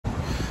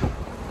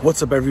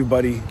What's up,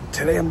 everybody?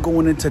 Today I'm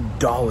going into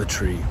Dollar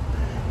Tree.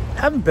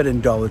 Haven't been in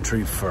Dollar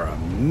Tree for a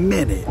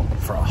minute,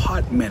 for a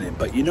hot minute,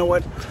 but you know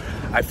what?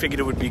 I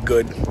figured it would be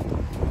good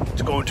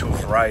to go into a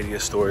variety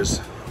of stores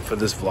for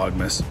this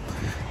Vlogmas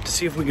to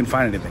see if we can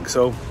find anything.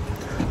 So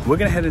we're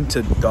gonna head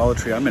into Dollar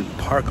Tree. I'm in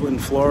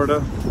Parkland,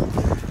 Florida.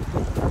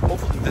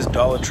 Hopefully this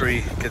Dollar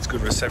Tree gets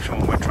good reception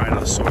when we're trying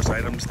to source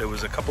items. There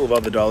was a couple of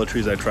other Dollar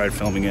Trees I tried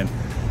filming in,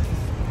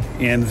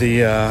 and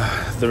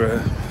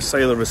the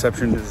cellular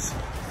reception is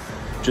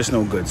just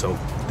no good. So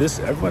this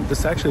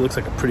actually looks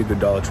like a pretty good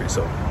Dollar Tree.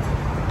 So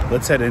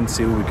let's head in and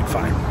see what we can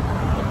find.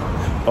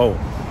 Oh,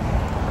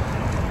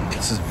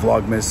 this is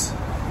Vlogmas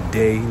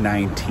day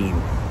 19.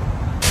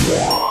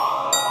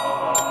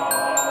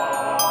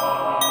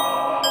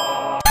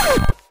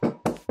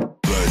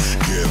 Let's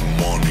get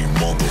money,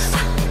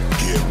 motherfucker.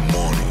 Get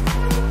money.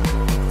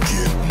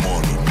 Get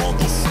money,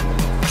 motherfucker.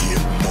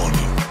 Get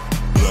money.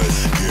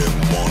 Let's get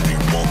money,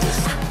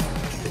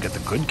 motherfucker. They got the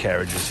good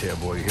carriages here,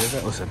 boy. You hear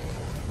that? Listen.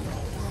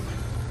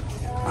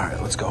 All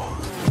right, let's go.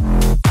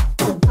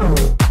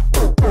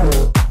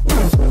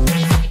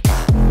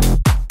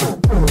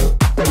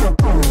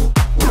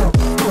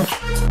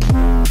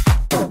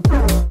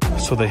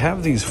 So they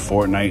have these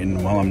Fortnite,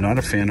 and while I'm not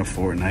a fan of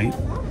Fortnite,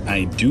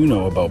 I do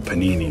know about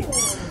Panini.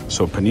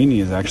 So Panini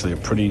is actually a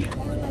pretty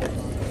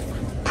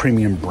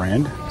premium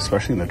brand,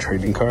 especially in the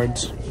trading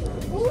cards.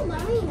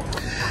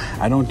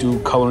 I don't do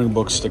coloring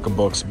books, sticker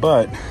books,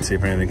 but see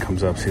if anything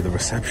comes up. See, the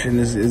reception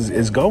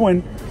is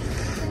going.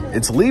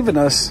 It's leaving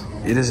us.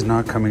 It is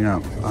not coming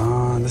up.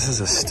 This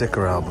is a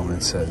sticker album,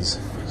 it says.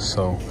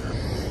 So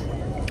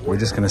we're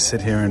just gonna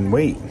sit here and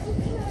wait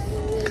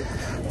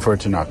for it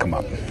to not come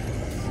up.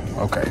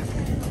 Okay.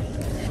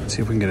 Let's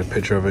see if we can get a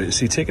picture of it.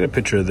 See, taking a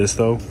picture of this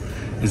though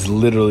is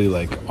literally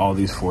like all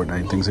these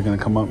Fortnite things are gonna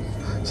come up.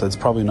 So it's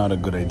probably not a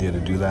good idea to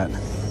do that.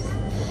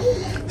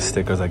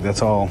 Stickers, like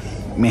that's all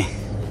meh.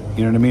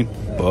 You know what I mean?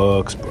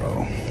 Books,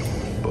 bro.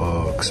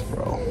 Books,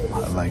 bro.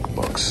 I like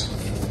books.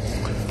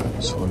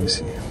 So let me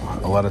see.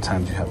 A lot of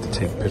times you have to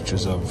take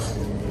pictures of,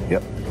 a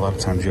lot of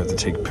times you have to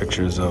take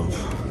pictures of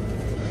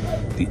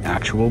the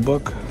actual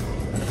book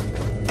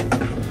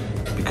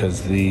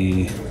because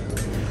the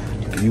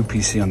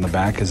UPC on the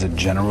back is a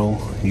general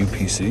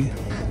UPC.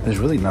 There's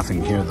really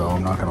nothing here though,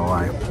 I'm not gonna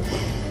lie.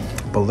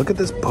 But look at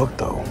this book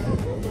though.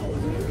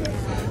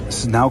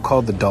 This is now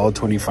called the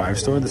 $1.25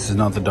 store. This is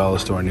not the dollar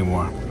store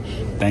anymore.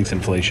 Thanks,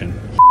 inflation.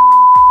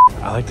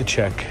 I like to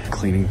check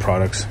cleaning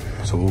products.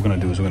 So what we're gonna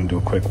do is we're gonna do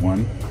a quick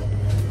 1,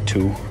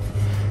 2,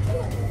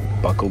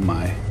 buckle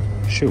my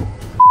shoe.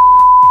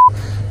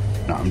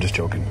 No, I'm just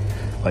joking.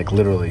 Like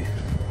literally,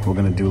 we're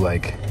gonna do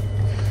like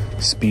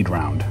speed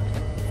round.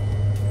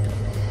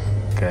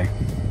 Okay?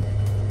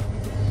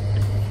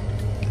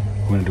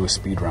 We're gonna do a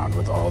speed round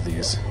with all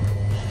these,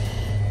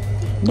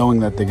 knowing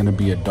that they're gonna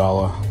be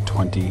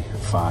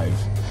 $1.25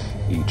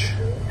 each.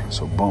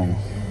 So boom.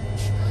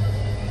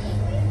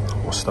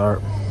 We'll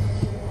start.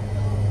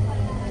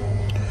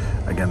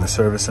 Again, the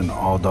service in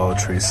all Dollar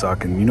Trees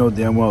suck, and you know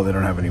damn well they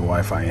don't have any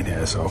Wi-Fi in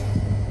here, so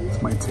this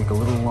might take a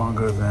little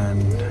longer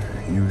than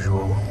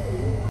usual.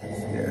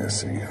 Yeah,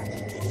 see.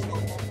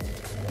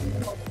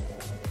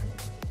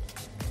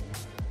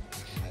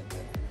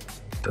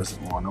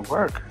 Doesn't want to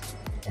work.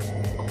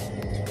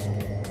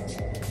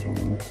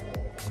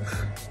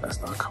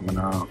 That's not coming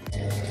out.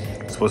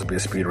 It's supposed to be a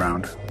speed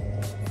round.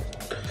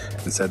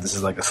 Instead, this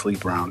is like a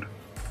sleep round.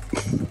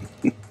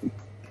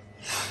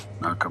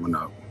 Not coming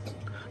up.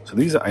 So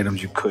these are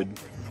items you could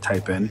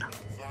type in.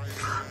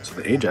 So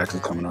the Ajax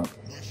is coming up,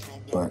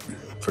 but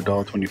for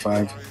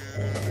 $1.25,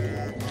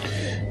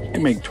 you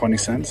can make 20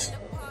 cents.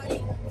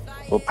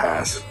 We'll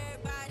pass.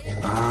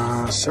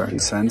 Certain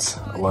cents,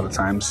 a lot of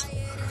times,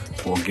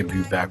 will give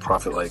you back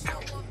profit, like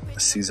a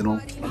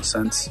seasonal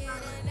cents.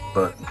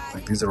 But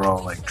like these are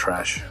all like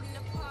trash.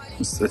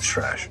 It's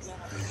trash.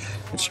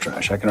 It's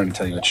trash. I can already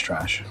tell you it's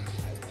trash.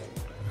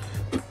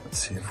 Let's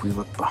see if we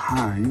look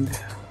behind.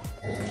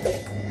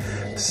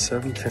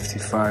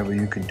 $7.55, or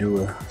you could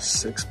do a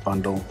 6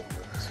 bundle,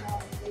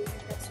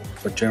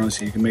 but generally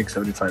so you can make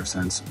 75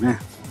 cents.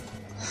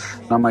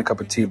 Not my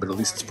cup of tea, but at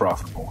least it's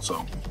profitable.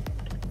 So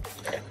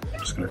I'm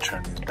just gonna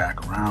turn these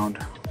back around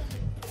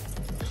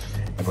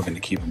and we're gonna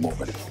keep it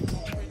moving.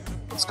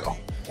 Let's go.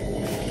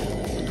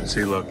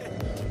 See, look,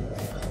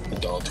 the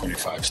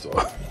 $1.25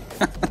 store.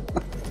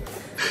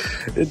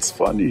 It's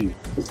funny.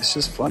 It's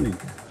just funny.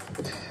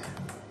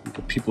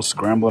 People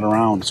scrambling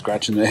around,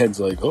 scratching their heads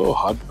like, oh,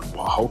 how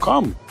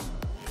come?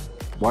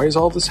 Why is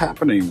all this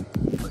happening?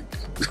 Like,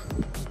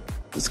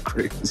 it's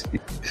crazy.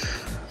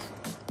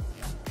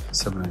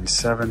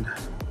 $7.97.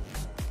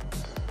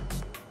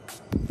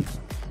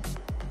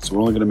 So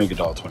we're only gonna make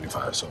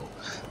 $1.25, so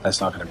that's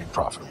not gonna be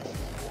profitable.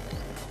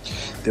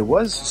 There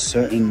was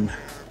certain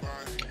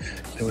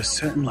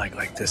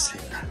like this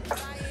here.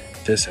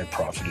 This I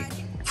profited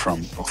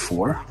from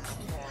before.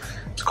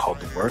 It's called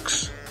The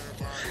Works.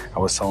 I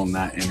was selling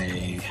that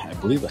in I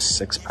believe a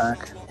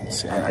 6-pack.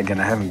 See, again,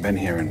 I haven't been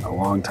here in a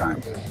long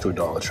time to a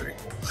Dollar Tree.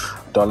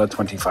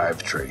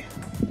 $1.25 tree.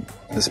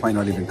 This might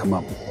not even come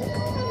up.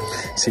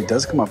 See, it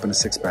does come up in a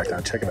 6-pack. Now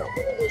check it out.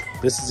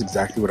 This is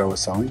exactly what I was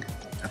selling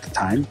at the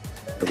time.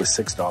 It was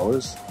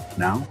 $6.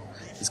 Now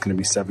it's going to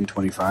be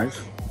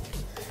 $7.25,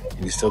 and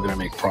you're still going to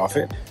make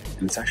profit.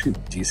 And it's actually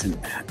decent.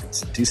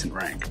 It's a decent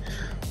rank.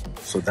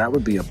 So that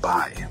would be a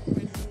buy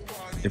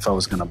if I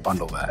was going to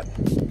bundle that.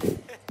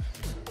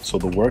 So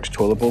the Works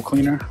toilet bowl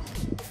cleaner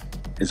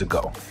is a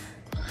go.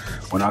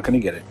 We're not going to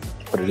get it,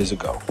 but it is a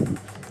go.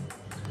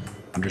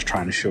 I'm just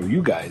trying to show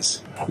you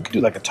guys. We could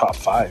do like a top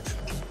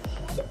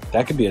 5.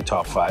 That could be a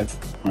top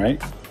 5,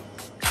 right?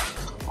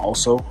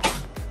 Also,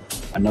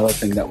 another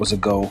thing that was a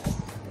go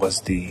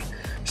was the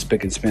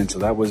spick and span. So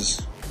that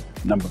was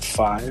number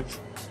 5.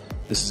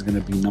 This is going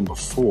to be number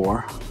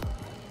 4.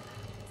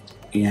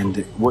 And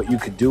what you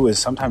could do is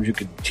sometimes you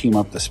could team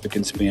up the spick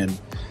and span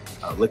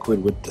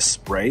liquid with the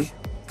spray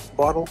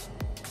bottle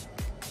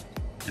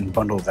and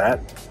bundle that.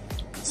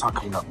 It's not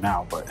coming up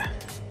now, but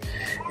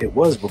it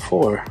was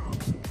before.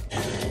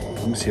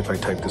 Let me see if I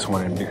type this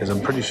one in because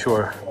I'm pretty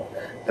sure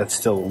that's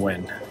still a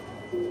win.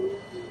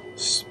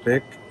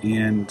 Spick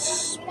and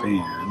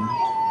span.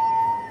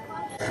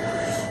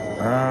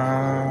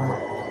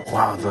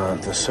 Wow,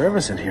 the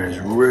service in here is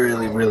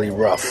really, really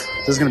rough.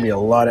 There's gonna be a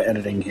lot of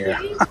editing here.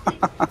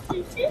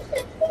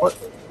 What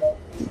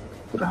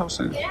the hell's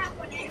that?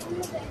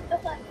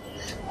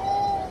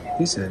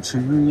 He said,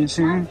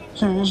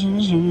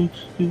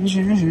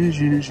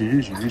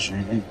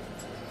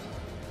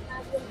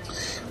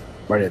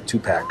 right at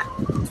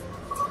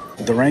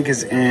 2-pack. The rank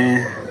is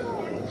in,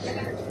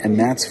 and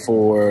that's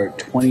for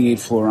 28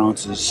 floor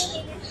ounces.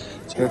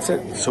 So that's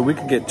it. So we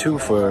could get 2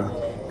 for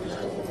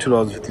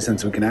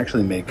 $2.50. We can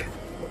actually make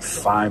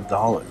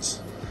 $5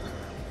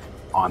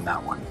 on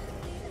that one.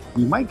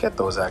 We might get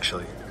those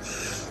actually,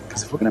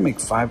 because if we're gonna make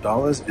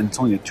 $5 and it's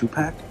only a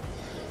 2-pack.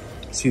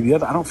 See the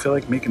other, I don't feel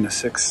like making a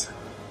 6.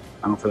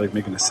 I don't feel like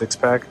making a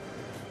 6-pack.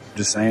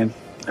 Just saying.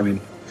 I mean,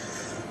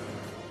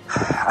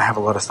 I have a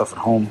lot of stuff at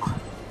home.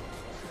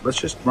 Let's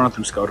just run it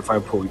through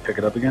Scoutify before we pick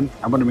it up again.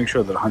 I'm gonna make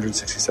sure that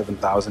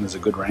 167,000 is a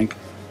good rank.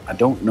 I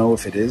don't know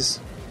if it is.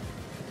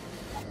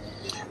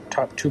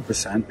 Top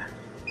 2%.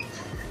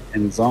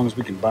 And as long as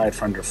we can buy it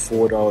for under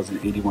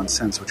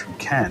 $4.81, which we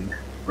can,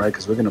 right?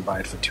 Because we're gonna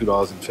buy it for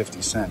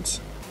 $2.50.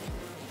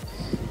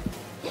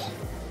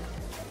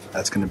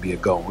 That's gonna be a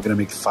go. We're gonna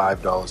make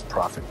 $5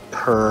 profit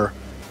per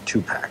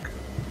 2-pack.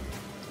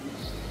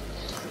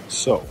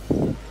 So,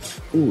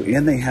 ooh,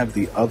 and they have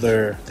the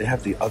other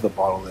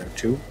bottle there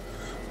too.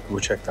 We'll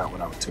check that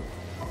one out too.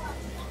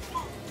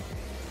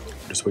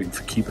 Just waiting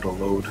for Keep It to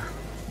load.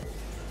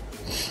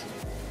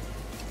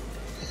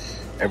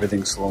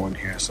 Everything's slow in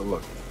here, so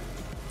look.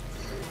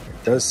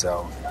 It does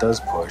sell, it does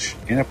push,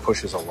 and it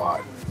pushes a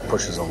lot.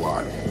 Pushes a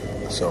lot.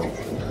 So,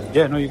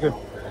 yeah, no, you're good.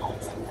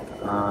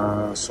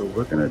 So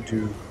we're gonna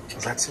do,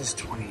 well, that says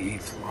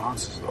 28 floor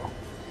ounces though.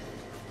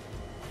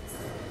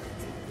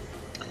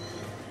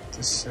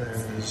 This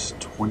says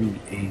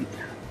 28.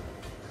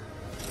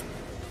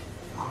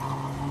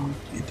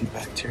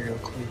 Antibacterial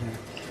cleaner.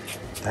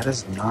 That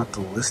is not the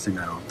listing,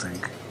 I don't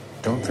think.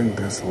 Don't think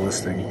that's the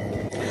listing.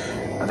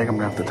 I think I'm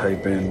gonna have to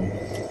type in,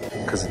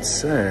 because it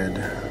said,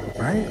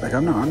 right? Like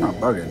I'm not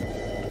bugging.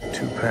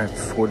 2-pack,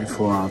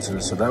 44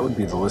 ounces. So that would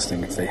be the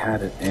listing if they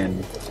had it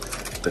in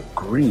the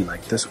green,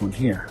 like this one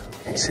here.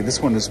 See,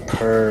 this one is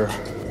per,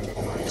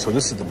 so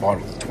this is the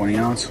bottle, the 20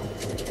 ounce.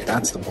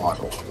 That's the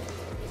bottle.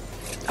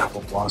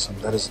 Apple Blossom.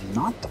 That is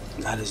not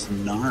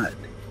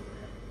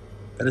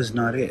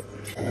it.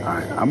 All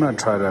right, I'm gonna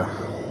try to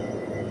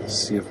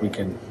see if we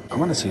can, I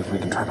wanna see if we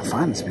can try to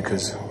find this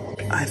because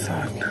I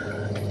thought,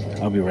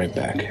 I'll be right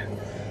back.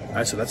 All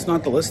right, so that's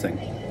not the listing.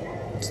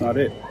 That's not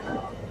it.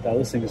 That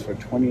listing is for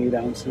 28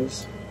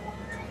 ounces.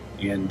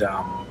 And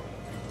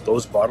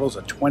those bottles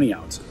are 20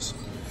 ounces.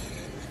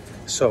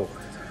 So,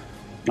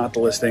 not the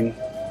listing.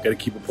 Gotta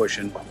keep it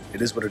pushing.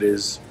 It is what it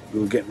is. We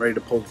were getting ready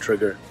to pull the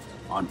trigger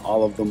on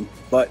all of them,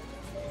 but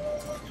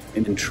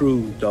in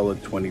true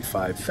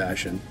 $1.25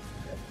 fashion,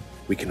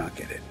 we cannot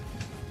get it.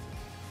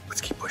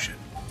 Let's keep pushing.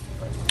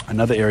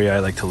 Another area I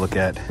like to look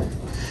at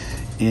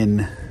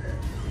in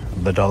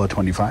the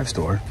 $1.25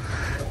 store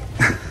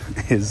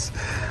is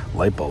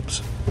light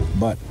bulbs,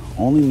 but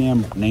only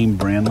name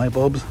brand light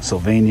bulbs.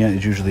 Sylvania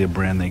is usually a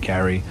brand they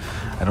carry.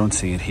 I don't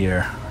see it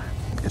here.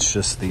 It's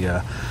just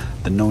the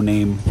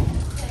no-name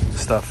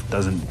stuff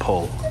doesn't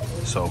pull,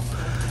 so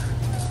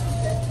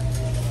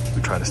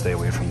we try to stay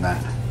away from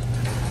that.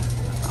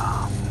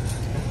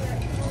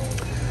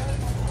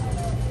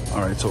 All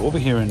right, so over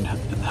here in the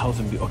health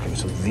and beauty, okay,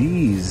 so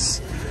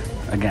these,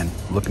 again,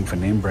 looking for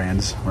name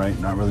brands, right?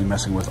 Not really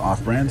messing with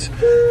off-brands.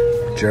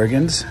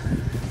 Jergens,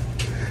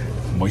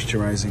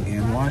 moisturizing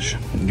hand wash.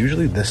 And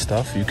usually this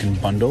stuff you can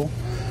bundle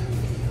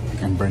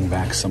and bring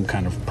back some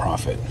kind of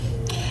profit.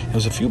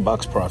 There's a few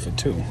bucks profit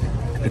too.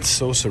 It's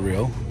so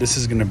surreal. This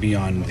is gonna be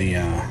on the,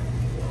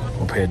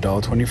 we'll pay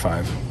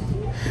 $1.25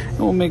 and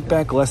we'll make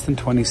back less than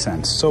 20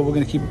 cents. So we're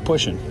gonna keep it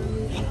pushing.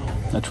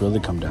 That's really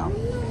come down.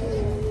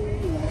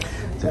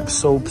 They have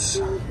soaps.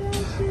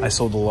 I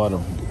sold a lot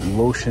of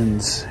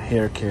lotions,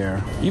 hair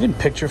care, even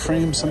picture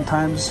frames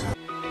sometimes.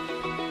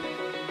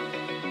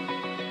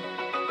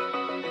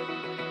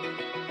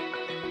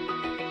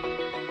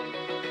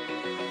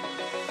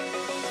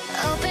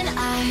 Open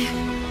eye.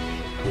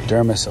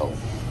 Dermasil.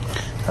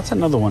 That's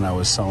another one I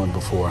was selling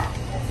before.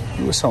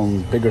 We were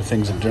selling bigger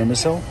things of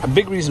Dermasil. A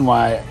big reason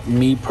why,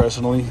 me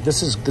personally,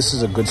 this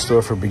is a good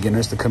store for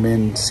beginners to come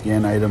in,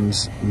 scan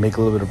items, make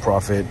a little bit of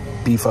profit,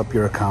 beef up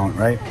your account,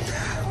 right?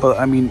 But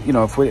I mean, you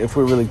know, if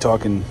we're really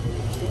talking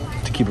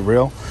to keep it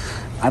real,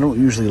 I don't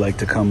usually like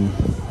to come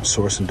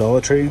source in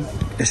Dollar Tree.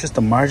 It's just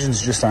the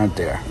margins just aren't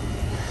there.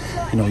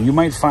 You know, you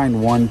might find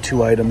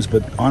 1-2 items,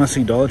 but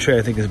honestly, Dollar Tree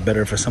I think is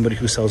better for somebody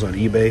who sells on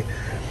eBay,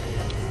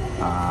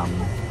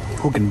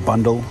 who can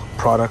bundle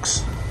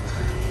products,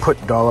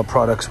 put dollar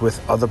products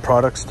with other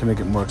products to make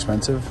it more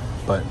expensive.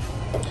 But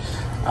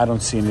I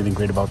don't see anything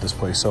great about this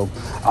place. So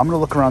I'm gonna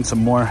look around some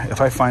more.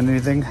 If I find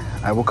anything,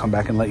 I will come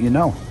back and let you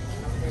know.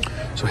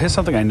 So here's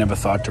something I never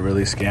thought to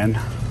really scan.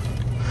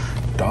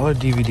 Dollar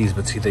DVDs,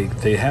 but see,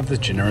 they have this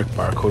generic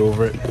barcode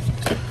over it.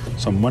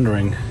 So I'm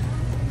wondering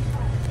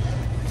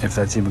if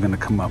that's even gonna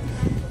come up.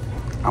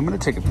 I'm gonna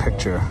take a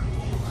picture.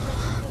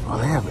 Oh,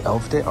 they have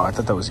Elf Day. Oh, I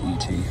thought that was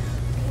ET.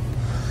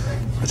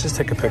 Let's just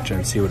take a picture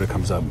and see what it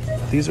comes up.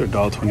 These are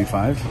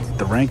 $1.25.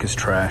 The rank is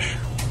trash.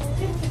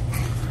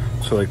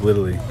 So like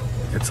literally,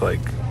 it's like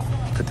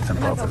 50%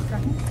 profit.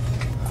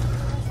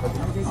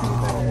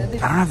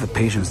 I don't have the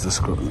patience to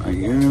scroll.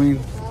 You know what I mean?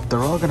 They're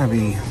all gonna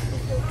be.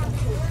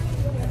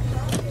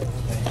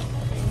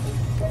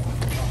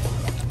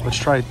 Let's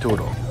try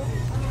Toto.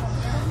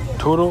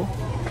 Toto,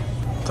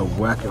 the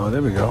whack. Oh,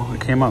 there we go.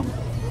 It came up.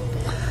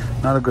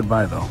 Not a good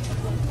buy though.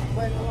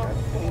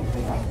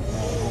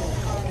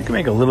 You can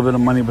make a little bit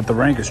of money, but the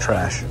rank is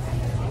trash.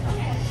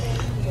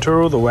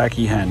 Turo the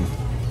Wacky Hen.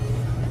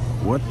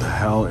 What the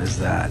hell is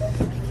that?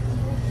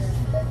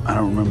 I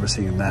don't remember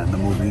seeing that in the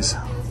movies.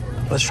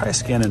 Let's try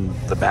scanning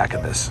the back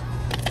of this.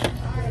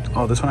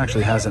 Oh, this one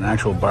actually has an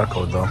actual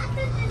barcode though.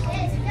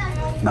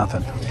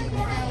 Nothing.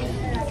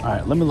 All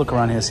right, let me look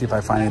around here, see if I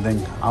find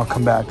anything. I'll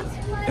come back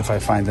if I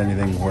find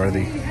anything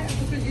worthy.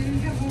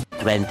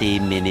 20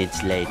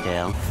 minutes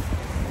later.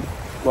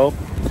 Well,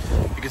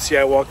 you can see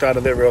I walked out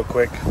of there real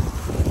quick.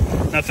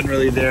 Nothing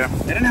really there.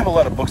 They didn't have a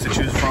lot of books to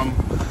choose from.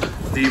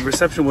 The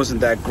reception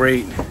wasn't that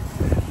great.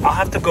 I'll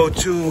have to go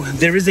to,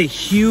 there is a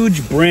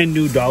huge brand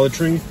new Dollar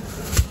Tree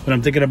that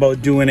I'm thinking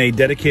about doing a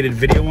dedicated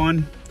video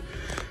on.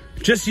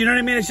 Just, you know what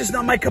I mean? It's just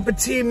not my cup of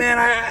tea, man.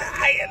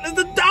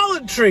 The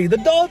Dollar Tree, the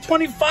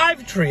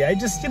 $1.25 tree. I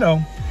just, you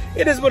know,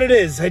 it is what it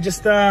is. I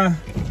just, I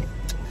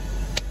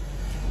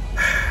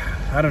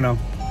don't know.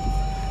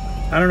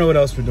 I don't know what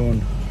else we're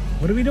doing.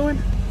 What are we doing?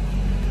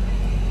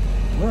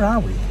 Where are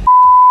we?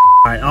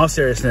 All right, in all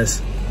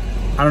seriousness,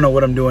 I don't know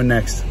what I'm doing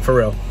next, for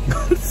real.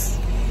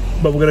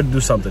 But we're gonna do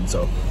something,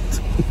 so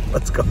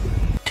let's go.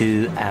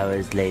 2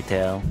 hours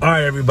later. All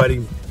right,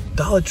 everybody.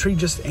 Dollar Tree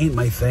just ain't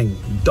my thing.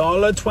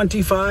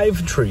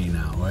 $1.25 tree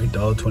now, right?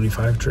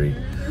 $1.25 tree.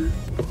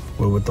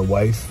 We're with the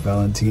wife,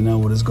 Valentina.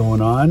 What is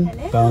going on?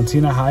 Hello.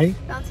 Valentina, hi.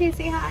 Valentina,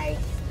 say hi.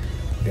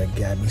 We got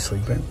Gabby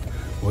sleeping.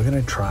 We're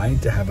gonna try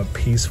to have a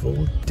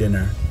peaceful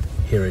dinner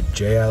here at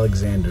J.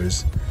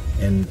 Alexander's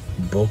in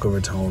Boca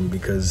Raton,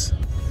 because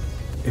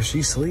if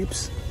she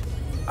sleeps,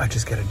 I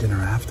just get a dinner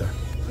after.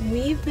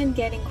 We've been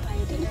getting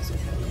quiet dinners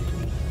with her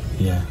lately.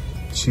 Yeah,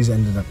 she's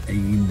ended up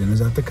eating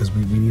dinners after because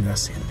we need our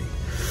sanity.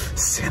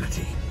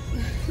 Sanity.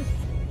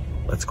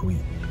 Let's go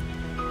eat.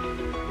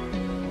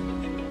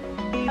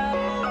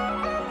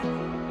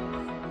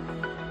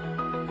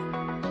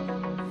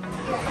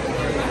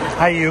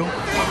 Hi, you.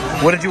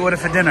 What did you order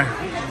for dinner?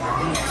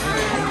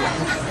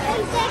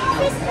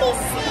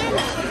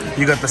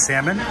 You got the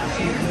salmon?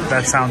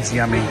 That sounds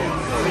yummy.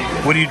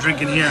 What are you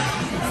drinking here?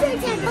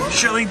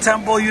 Shirley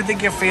Temple. You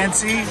think you're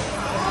fancy?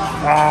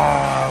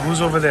 Ah, who's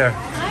over there?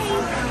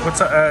 What's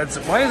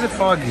why is it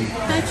foggy?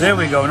 There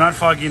we go. Not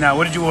foggy now.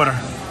 What did you order?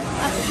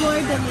 A fleur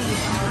de lis.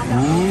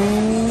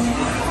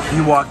 Ooh.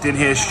 You walked in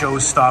here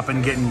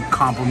show-stopping, getting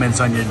compliments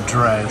on your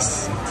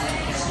dress.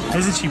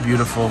 Isn't she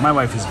beautiful? My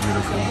wife is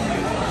beautiful.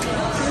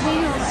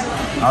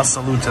 I'll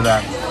salute to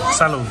that.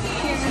 Salud.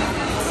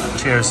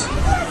 Cheers.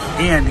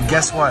 And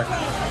guess what?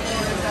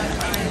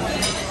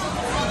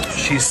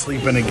 She's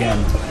sleeping again.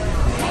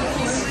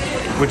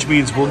 Which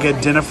means we'll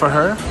get dinner for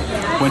her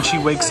when she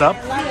wakes up.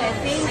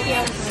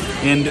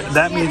 And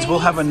that means we'll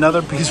have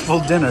another peaceful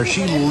dinner.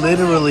 She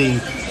literally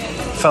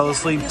fell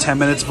asleep 10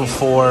 minutes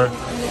before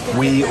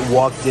we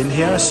walked in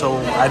here, so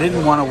I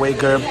didn't want to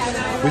wake her.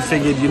 We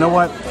figured, you know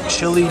what?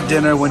 She'll eat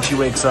dinner when she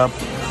wakes up.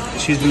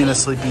 She's being a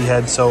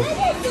sleepyhead, so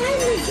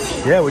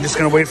yeah, we're just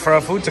gonna wait for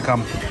our food to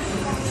come.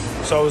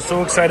 So I was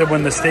so excited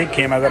when the steak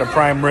came. I got a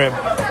prime rib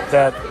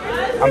that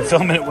I'm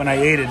filming it when I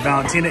ate it.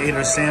 Valentina ate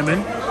her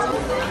salmon.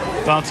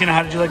 Valentina,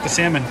 how did you like the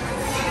salmon?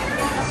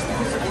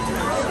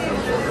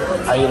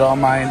 I ate all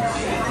mine.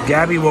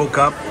 Gabby woke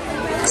up,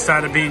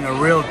 started being a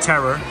real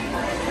terror.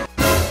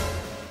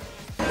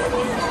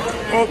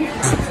 Oh.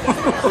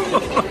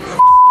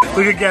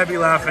 Look at Gabby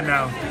laughing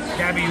now.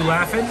 Gabby, you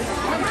laughing?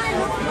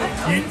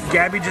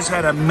 Gabby just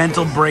had a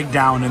mental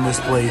breakdown in this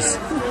place.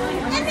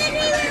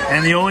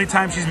 And the only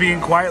time she's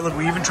being quiet, look,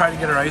 we even tried to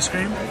get her ice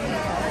cream.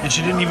 And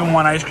she didn't even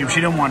want ice cream.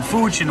 She didn't want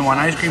food. She didn't want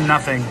ice cream,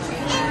 nothing.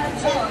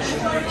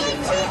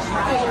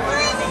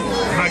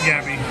 Hi,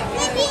 Gabby.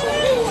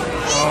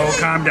 Oh,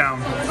 calm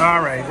down.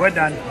 All right, we're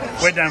done.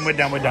 We're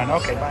done.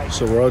 Okay, bye.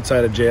 So we're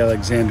outside of J.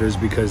 Alexander's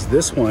because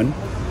this one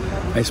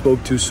I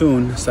spoke too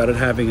soon, started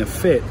having a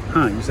fit.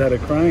 Huh, you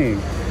started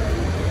crying.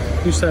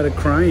 You started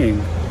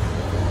crying.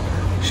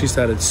 She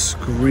started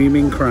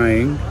screaming,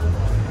 crying.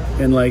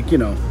 And like, you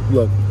know,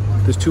 look,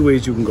 there's two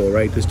ways you can go,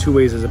 right? There's two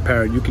ways as a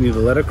parent. You can either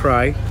let her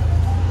cry,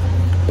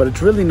 but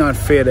it's really not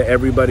fair to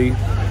everybody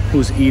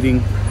who's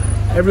eating.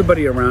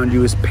 Everybody around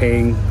you is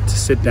paying to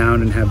sit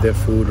down and have their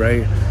food,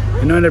 right?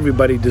 And not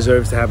everybody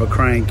deserves to have a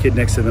crying kid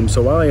next to them.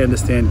 So while I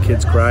understand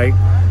kids cry,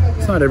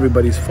 it's not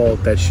everybody's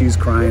fault that she's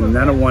crying. And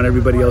I don't want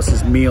everybody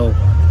else's meal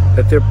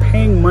that they're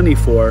paying money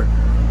for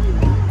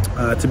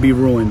to be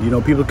ruined. You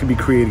know, people could be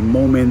creating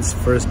moments,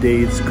 first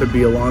dates, could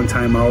be a long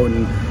time out,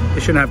 and they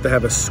shouldn't have to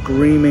have a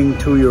screaming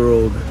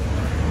 2-year-old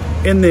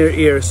in their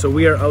ear. So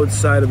we are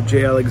outside of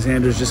J.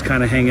 Alexander's just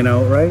kind of hanging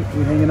out, right?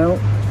 You hanging out?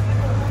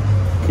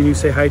 Can you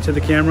say hi to the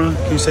camera?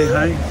 Can you say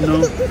hi? No?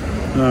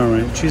 All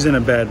right. She's in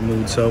a bad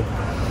mood, so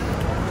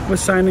we're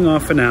signing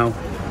off for now.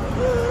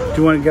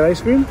 Do you want to get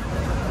ice cream?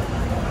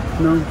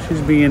 No?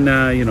 She's being,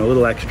 you know, a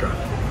little extra.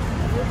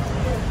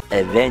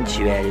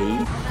 Eventually.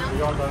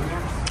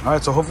 All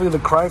right, so hopefully the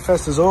cry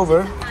fest is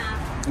over.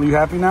 Are you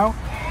happy now?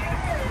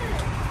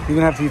 You're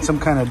gonna have to eat some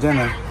kind of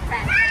dinner.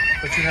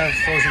 But you have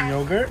frozen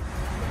yogurt.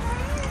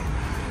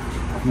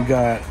 You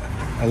got,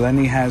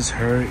 Eleni has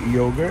her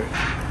yogurt.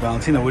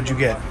 Valentina, what'd you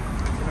get?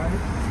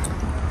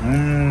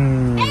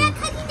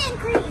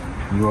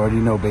 You already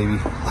know, baby.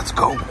 Let's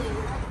go.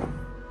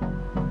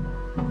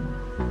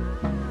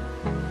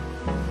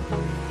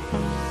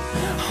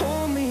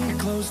 Hold me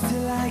close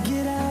till I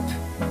get up.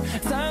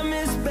 Time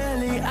is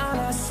barely on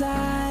our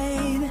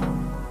side.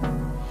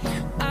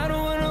 I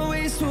don't wanna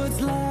waste what's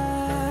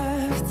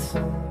left.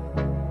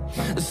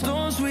 The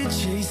storms we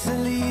chase are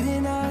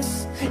leading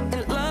us,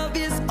 and love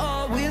is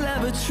all we'll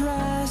ever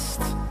trust.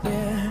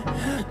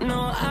 Yeah,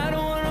 no, I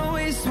don't wanna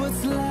waste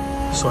what's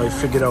left. So I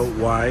figured out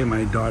why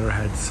my daughter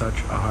had such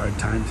a hard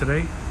time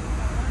today.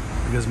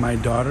 Because my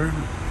daughter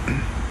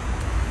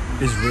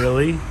is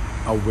really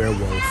a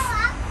werewolf.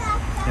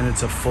 And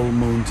it's a full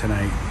moon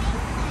tonight.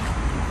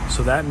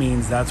 So that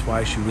means that's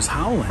why she was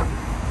howling.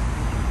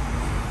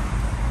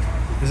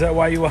 Is that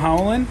why you were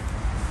howling?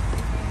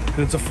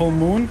 Because it's a full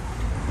moon?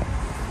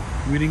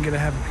 We didn't get to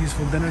have a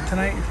peaceful dinner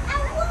tonight?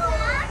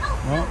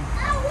 Well,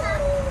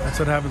 that's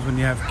what happens when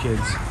you have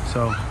kids.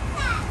 So,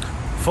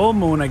 full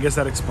moon, I guess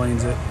that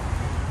explains it.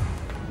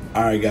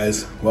 Alright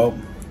guys, well,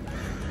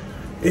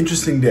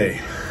 interesting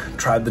day.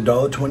 Tried the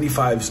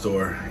 $1.25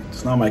 store.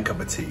 It's not my cup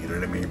of tea, you know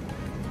what I mean?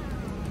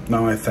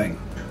 Not my thing.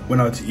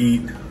 Went out to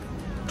eat.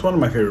 It's one of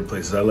my favorite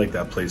places. I like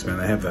that place, man.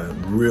 They have a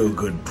real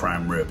good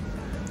prime rib.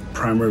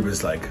 Prime rib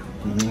is like,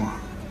 mwah.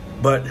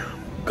 But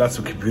got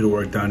some computer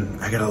work done.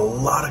 I got a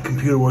lot of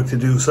computer work to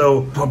do,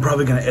 so I'm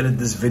probably gonna edit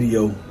this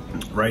video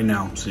right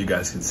now so you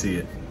guys can see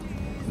it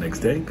next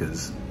day,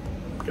 because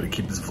I'm gonna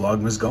keep this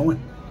Vlogmas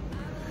going.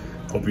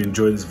 Hope you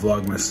enjoyed this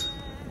Vlogmas.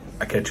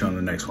 I'll catch you on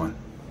the next one.